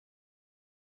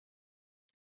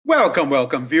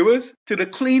Welcome, viewers, to the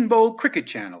Clean Bowl Cricket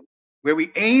Channel, where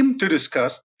we aim to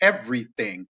discuss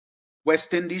everything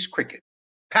West Indies cricket,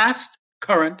 past,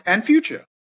 current, and future.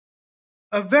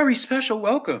 A very special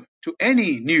welcome to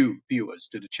any new viewers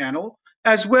to the channel,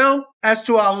 as well as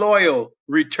to our loyal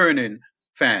returning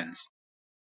fans.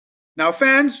 Now,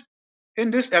 fans,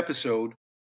 in this episode,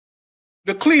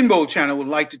 the Clean Bowl Channel would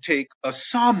like to take a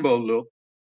somber look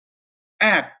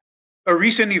at a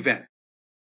recent event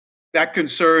that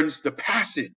concerns the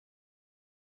passing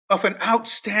of an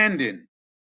outstanding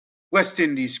West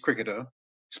Indies cricketer,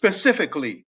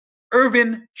 specifically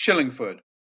Irving Shillingford,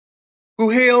 who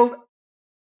hailed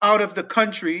out of the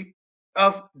country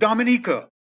of Dominica,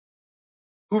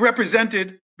 who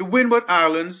represented the Windward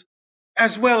Islands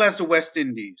as well as the West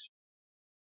Indies.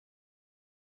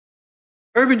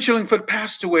 Irving Shillingford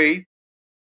passed away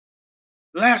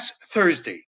last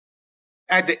Thursday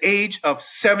at the age of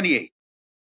 78.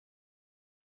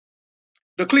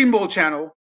 The Clean Bowl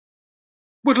Channel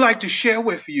would like to share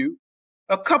with you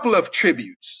a couple of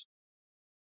tributes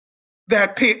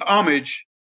that pay homage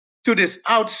to this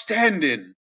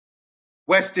outstanding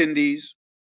West Indies,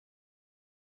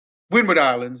 Windward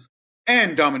Islands,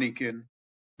 and Dominican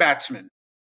batsman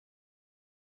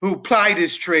who plied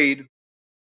his trade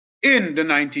in the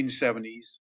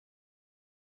 1970s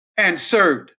and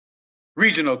served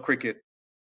regional cricket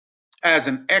as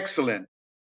an excellent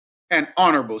and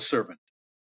honorable servant.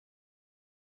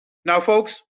 Now,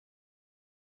 folks,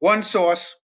 one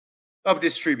source of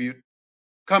this tribute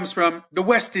comes from the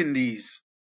West Indies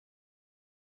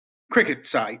cricket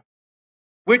site,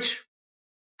 which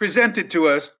presented to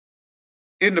us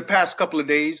in the past couple of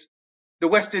days the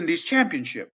West Indies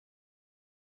Championship.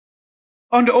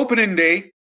 On the opening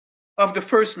day of the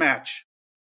first match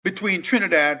between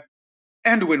Trinidad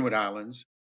and the Windward Islands,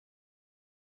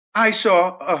 I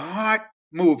saw a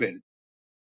heart-moving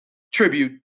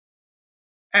tribute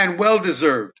and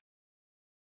well-deserved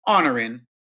honoring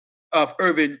of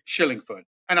Irving Shillingford,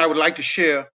 and I would like to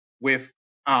share with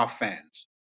our fans.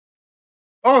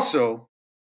 Also,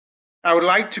 I would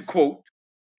like to quote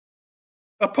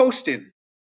a posting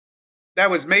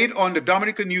that was made on the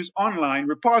Dominica News Online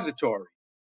repository,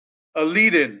 a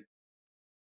leading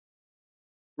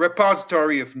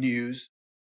repository of news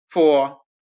for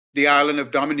the island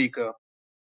of Dominica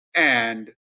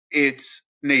and its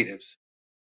natives.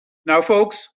 Now,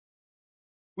 folks,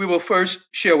 we will first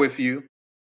share with you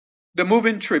the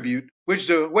moving tribute which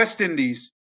the West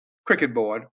Indies Cricket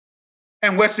Board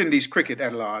and West Indies cricket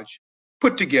at large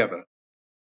put together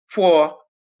for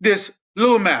this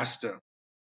little master,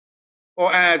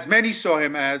 or as many saw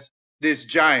him as this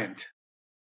giant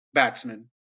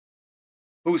batsman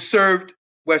who served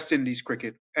West Indies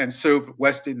cricket and served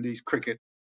West Indies cricket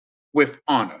with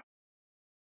honor.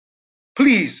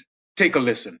 Please take a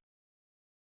listen.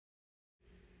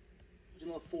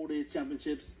 Regional 4-day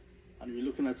championships, and we're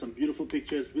looking at some beautiful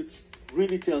pictures, which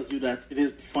really tells you that it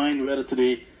is fine weather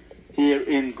today here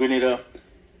in Grenada.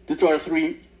 These are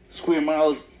 3 square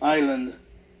miles island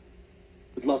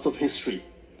with lots of history,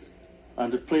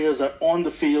 and the players are on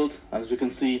the field, and as you can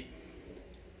see,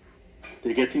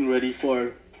 they're getting ready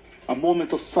for a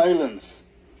moment of silence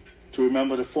to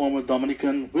remember the former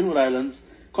Dominican, Windward Islands,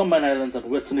 Combined Islands, and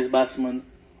West Indies batsman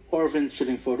Irving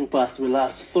Shillingford, who passed away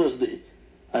last Thursday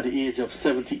at the age of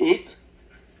 78.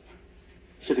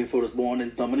 Shillingford was born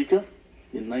in Dominica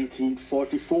in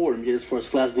 1944 and made his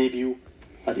first class debut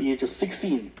at the age of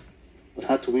 16, but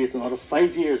had to wait another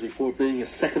 5 years before playing his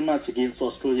second match against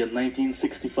Australia in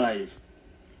 1965.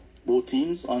 Both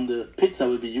teams on the pitch that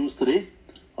will be used today,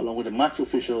 along with the match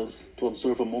officials, to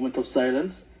observe a moment of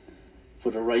silence for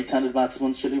the right-handed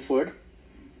batsman Shillingford,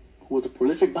 who was a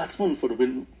prolific batsman for the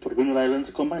Windward Islands,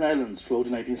 the Combined Islands, throughout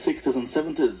the 1960s and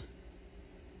 70s.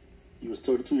 He was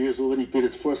 32 years old when he played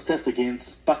his first test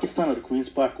against Pakistan at the Queen's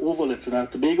Park Oval in Trinidad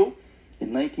and Tobago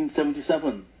in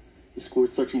 1977. He scored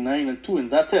 39 and 2 in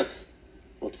that test,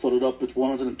 but followed up with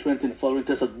 120 in the following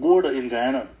test at Border in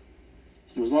Guyana.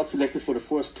 He was not selected for the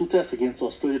first 2 tests against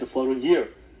Australia the following year,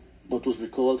 but was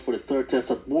recalled for the 3rd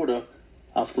test at Border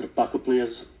after the Packer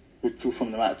players withdrew from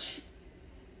the match.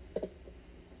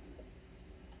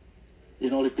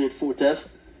 In all, he played 4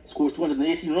 tests, scored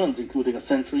 218 runs, including a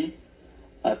century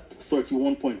at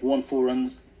 31.14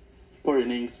 runs per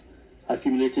innings,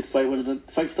 accumulated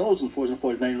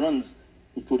 5,449 runs,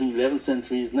 including 11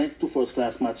 centuries, 92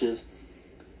 first-class matches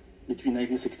between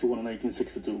 1961 and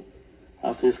 1962.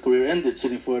 After his career ended,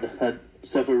 Shillingford had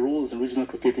several roles in regional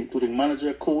cricket, including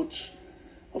manager, coach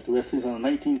of the West Indies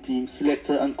under-19 team,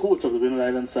 selector and coach of the Windward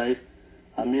Island side,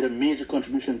 and made a major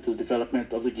contribution to the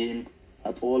development of the game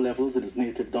at all levels in his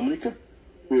native Dominica,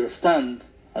 where a stand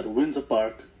at Windsor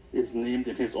Park is named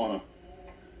in his honor.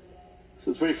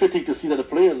 So it's very fitting to see that the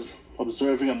players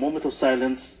observing a moment of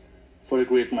silence for a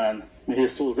great man. May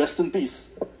his soul rest in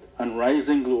peace and rise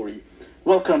in glory.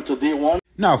 Welcome to day one.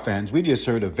 Now, fans, we just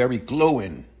heard a very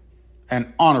glowing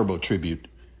and honorable tribute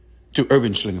to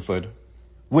Irving Shillingford,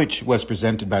 which was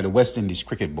presented by the West Indies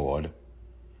Cricket Board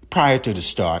prior to the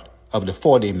start of the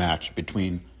 4-day match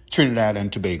between Trinidad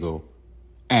and Tobago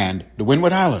and the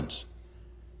Windward Islands.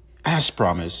 As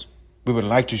promised, we would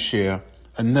like to share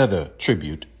another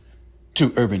tribute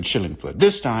to Irving Shillingford.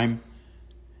 This time,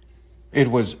 it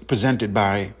was presented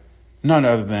by none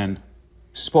other than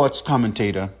sports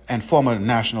commentator and former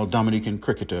national Dominican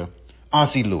cricketer,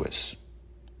 Ozzie Lewis.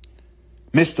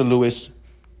 Mr. Lewis,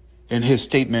 in his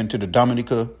statement to the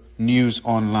Dominica News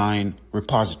Online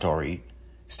repository,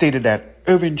 stated that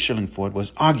Irving Shillingford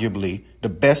was arguably the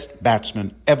best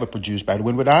batsman ever produced by the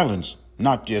Windward Islands,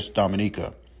 not just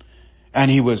Dominica.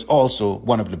 And he was also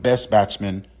one of the best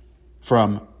batsmen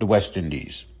from the West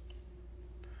Indies.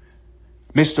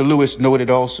 Mr. Lewis noted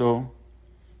also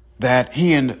that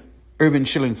he and Irving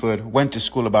Shillingford went to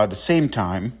school about the same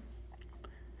time,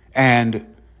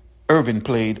 and Irving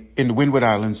played in the Windward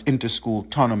Islands inter-school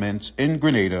tournaments in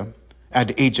Grenada at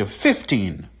the age of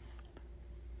 15,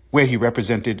 where he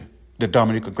represented the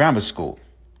Dominica Grammar School.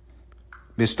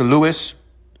 Mr. Lewis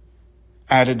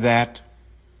added that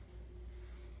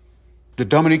the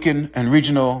Dominican and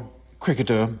regional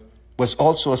cricketer was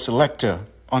also a selector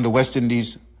on the West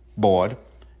Indies board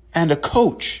and a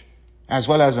coach, as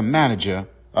well as a manager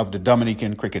of the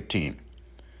Dominican cricket team.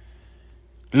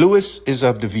 Lewis is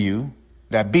of the view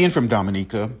that being from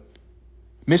Dominica,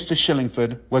 Mr.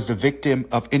 Shillingford was the victim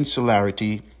of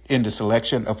insularity in the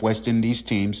selection of West Indies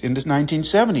teams in the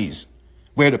 1970s,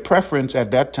 where the preference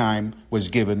at that time was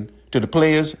given to the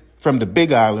players from the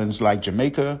big islands like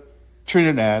Jamaica,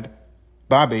 Trinidad,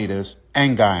 Barbados,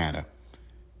 and Guyana,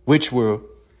 which were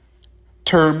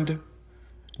termed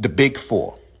the Big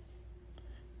Four.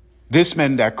 This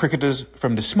meant that cricketers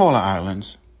from the smaller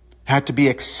islands had to be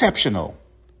exceptional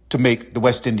to make the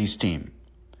West Indies team.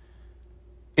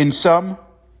 In sum,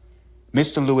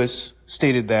 Mr. Lewis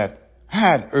stated that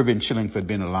had Irving Shillingford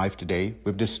been alive today,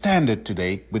 with the standard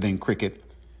today within cricket,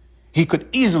 he could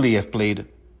easily have played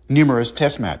numerous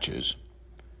test matches.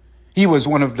 He was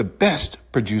one of the best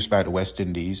produced by the West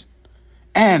Indies,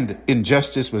 and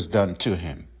injustice was done to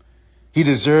him. He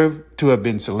deserved to have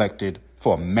been selected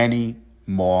for many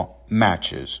more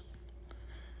matches.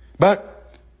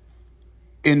 But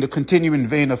in the continuing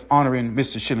vein of honoring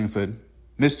Mr. Shillingford,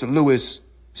 Mr. Lewis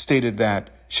stated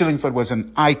that Shillingford was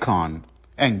an icon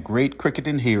and great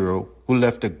cricketing hero who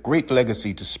left a great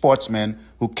legacy to sportsmen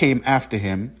who came after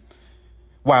him,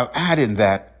 while adding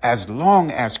that as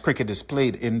long as cricket is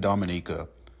played in Dominica,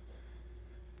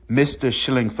 Mr.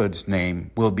 Shillingford's name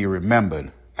will be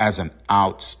remembered as an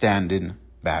outstanding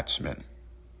batsman.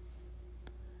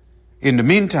 In the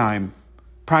meantime,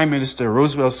 Prime Minister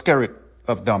Roosevelt Skerritt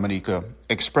of Dominica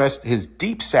expressed his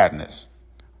deep sadness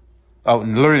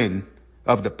on learning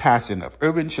of the passing of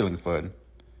Irving Shillingford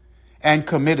and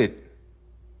committed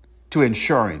to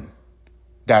ensuring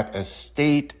that a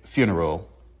state funeral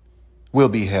will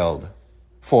be held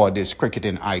for this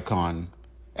cricketing icon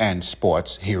and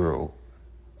sports hero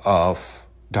of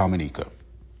Dominica.